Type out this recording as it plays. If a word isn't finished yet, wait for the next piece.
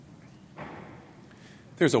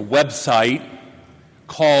There's a website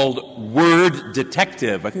called Word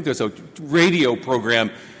Detective. I think there's a radio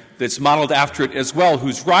program that's modeled after it as well,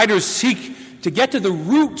 whose writers seek to get to the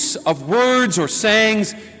roots of words or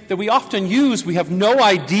sayings that we often use. We have no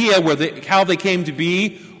idea how they came to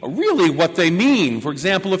be or really what they mean. For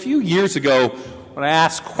example, a few years ago, when I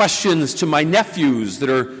asked questions to my nephews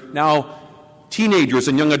that are now teenagers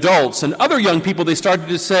and young adults and other young people, they started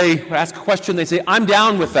to say, ask a question, they say, "I'm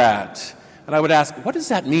down with that." And I would ask, what does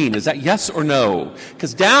that mean? Is that yes or no?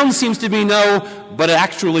 Because down seems to be no, but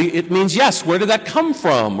actually it means yes. Where did that come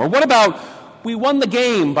from? Or what about, we won the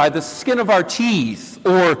game by the skin of our teeth?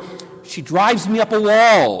 Or she drives me up a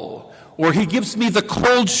wall? Or he gives me the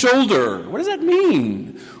cold shoulder? What does that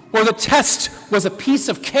mean? Or the test was a piece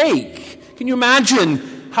of cake? Can you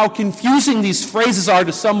imagine how confusing these phrases are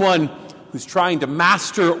to someone who's trying to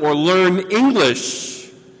master or learn English?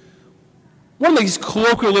 One of these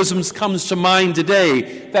colloquialisms comes to mind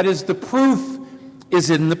today. That is, the proof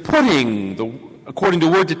is in the pudding. According to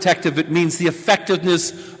Word Detective, it means the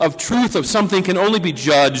effectiveness of truth of something can only be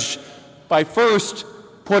judged by first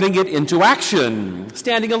putting it into action.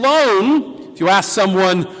 Standing alone, if you ask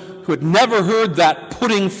someone who had never heard that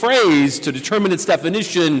pudding phrase to determine its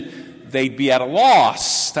definition, they'd be at a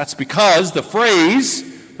loss. That's because the phrase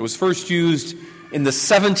that was first used in the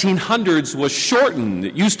 1700s was shortened.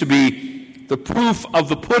 It used to be, the proof of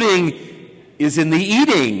the pudding is in the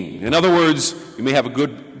eating. In other words, you may have a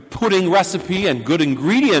good pudding recipe and good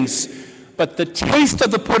ingredients, but the taste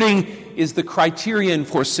of the pudding is the criterion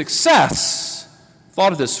for success. I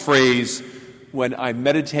thought of this phrase when I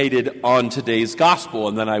meditated on today's gospel,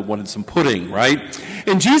 and then I wanted some pudding, right?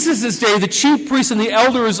 In Jesus' day, the chief priests and the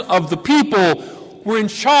elders of the people were in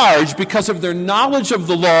charge because of their knowledge of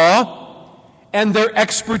the law and their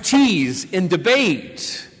expertise in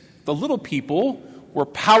debate. The little people were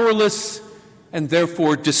powerless and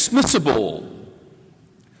therefore dismissible.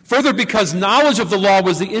 Further, because knowledge of the law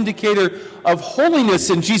was the indicator of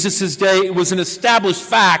holiness in Jesus' day, it was an established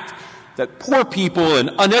fact that poor people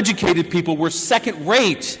and uneducated people were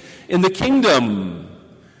second-rate in the kingdom.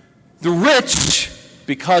 The rich,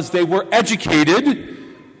 because they were educated,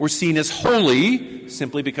 were seen as holy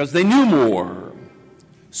simply because they knew more.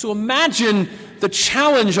 So imagine the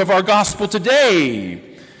challenge of our gospel today.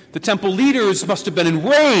 The temple leaders must have been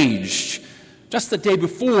enraged. Just the day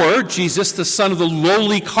before, Jesus, the son of the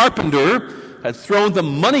lowly carpenter, had thrown the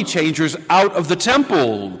money changers out of the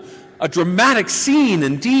temple. A dramatic scene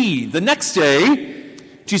indeed. The next day,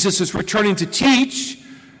 Jesus is returning to teach,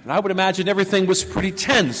 and I would imagine everything was pretty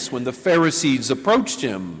tense when the Pharisees approached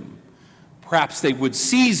him. Perhaps they would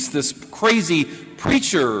seize this crazy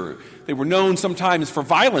preacher. They were known sometimes for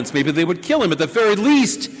violence. Maybe they would kill him. At the very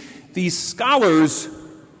least, these scholars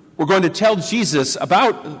were going to tell Jesus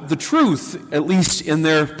about the truth, at least in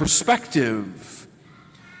their perspective.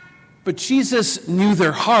 But Jesus knew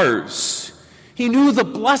their hearts. He knew the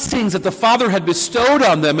blessings that the Father had bestowed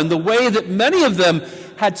on them and the way that many of them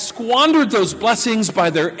had squandered those blessings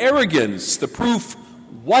by their arrogance. The proof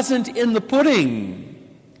wasn't in the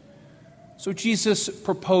pudding. So Jesus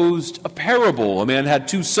proposed a parable. A man had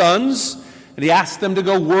 2 sons, and he asked them to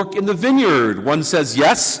go work in the vineyard. One says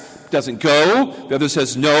yes, doesn't go. The other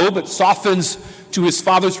says no, but softens to his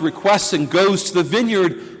father's request and goes to the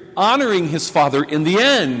vineyard, honoring his father in the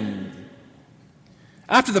end.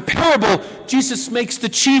 After the parable, Jesus makes the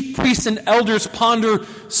chief priests and elders ponder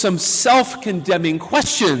some self-condemning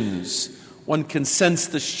questions. One can sense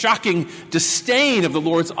the shocking disdain of the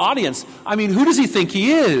Lord's audience. I mean, who does he think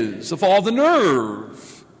he is, of all the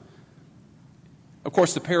nerve? Of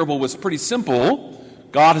course, the parable was pretty simple.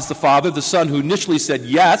 God is the Father. The Son, who initially said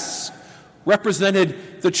yes,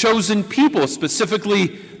 represented the chosen people, specifically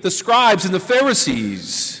the scribes and the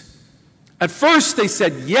Pharisees. At first, they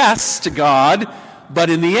said yes to God, but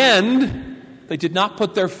in the end, they did not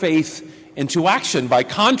put their faith into action. By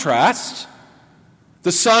contrast,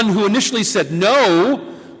 the Son, who initially said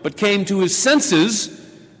no, but came to his senses,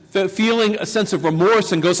 feeling a sense of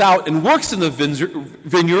remorse and goes out and works in the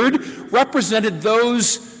vineyard, represented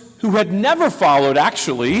those who had never followed,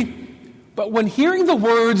 actually, but when hearing the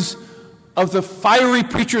words of the fiery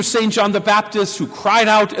preacher St. John the Baptist, who cried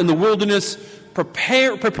out in the wilderness,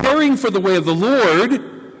 preparing for the way of the Lord,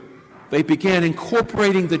 they began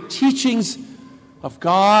incorporating the teachings of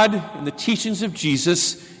God and the teachings of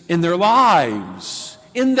Jesus in their lives.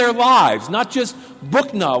 In their lives, not just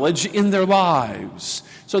book knowledge, in their lives.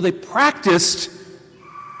 So they practiced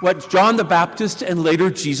what John the Baptist and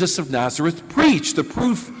later Jesus of Nazareth preached. The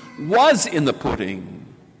proof was in the pudding.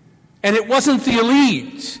 And it wasn't the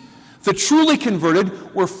elite. The truly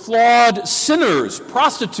converted were flawed sinners,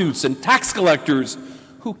 prostitutes, and tax collectors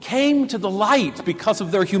who came to the light because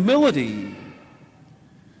of their humility.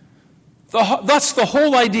 Thus, the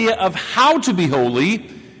whole idea of how to be holy,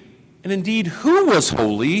 and indeed who was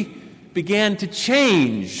holy, began to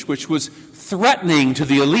change, which was threatening to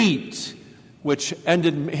the elite, which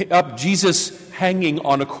ended up Jesus hanging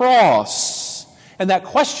on a cross. And that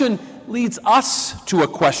question leads us to a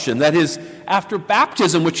question. That is, after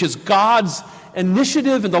baptism, which is God's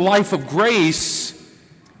initiative in the life of grace,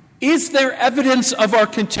 is there evidence of our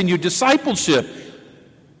continued discipleship?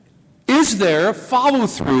 Is there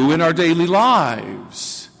follow-through in our daily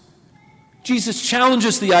lives? Jesus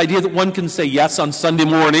challenges the idea that one can say yes on Sunday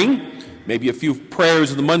morning, maybe a few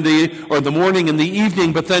prayers in the Monday or in the morning and the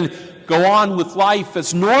evening, but then go on with life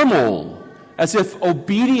as normal, as if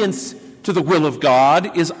obedience to the will of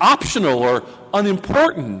God is optional or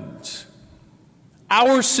unimportant.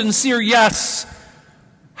 Our sincere yes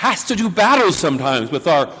has to do battle sometimes with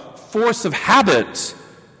our force of habit,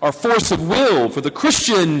 our force of will. For the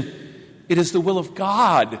Christian, it is the will of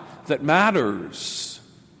God that matters.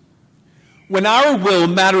 When our will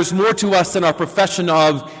matters more to us than our profession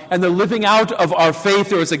of and the living out of our faith,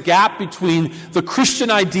 there is a gap between the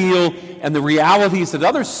Christian ideal and the realities that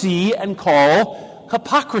others see and call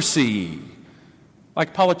hypocrisy.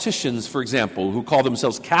 Like politicians, for example, who call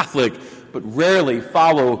themselves Catholic but rarely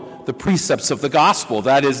follow the precepts of the gospel.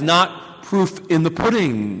 That is not proof in the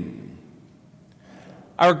pudding.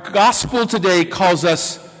 Our gospel today calls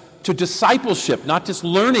us to discipleship, not just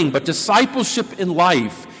learning, but discipleship in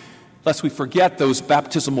life, lest we forget those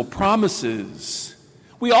baptismal promises.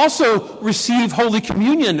 We also receive Holy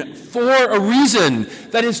Communion for a reason,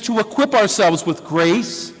 that is to equip ourselves with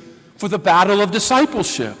grace for the battle of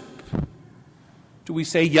discipleship. Do we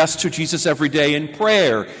say yes to Jesus every day in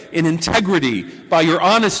prayer, in integrity, by your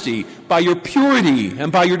honesty, by your purity,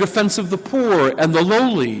 and by your defense of the poor and the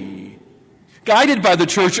lowly? Guided by the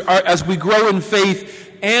church as we grow in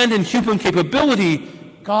faith and in human capability,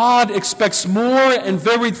 God expects more and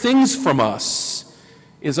varied things from us.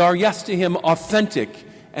 Is our yes to him authentic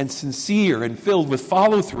and sincere and filled with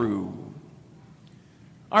follow-through?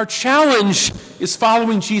 Our challenge is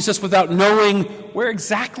following Jesus without knowing where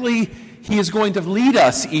exactly he is going to lead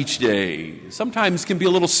us each day. Sometimes can be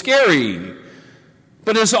a little scary.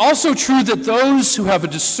 But it is also true that those who have a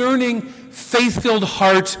discerning, faith-filled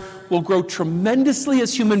heart will grow tremendously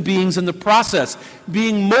as human beings in the process,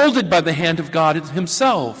 being molded by the hand of God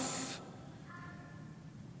himself.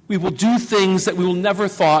 We will do things that we will never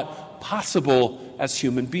thought possible as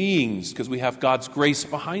human beings because we have God's grace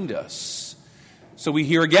behind us. So we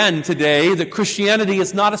hear again today that Christianity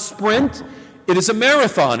is not a sprint, it is a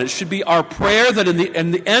marathon. It should be our prayer that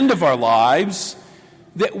in the end of our lives,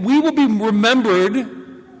 that we will be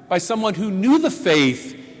remembered by someone who knew the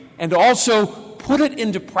faith and also put it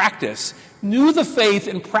into practice, knew the faith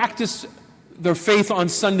and practiced their faith on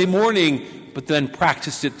Sunday morning, but then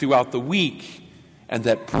practiced it throughout the week, and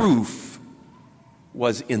that proof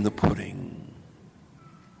was in the pudding.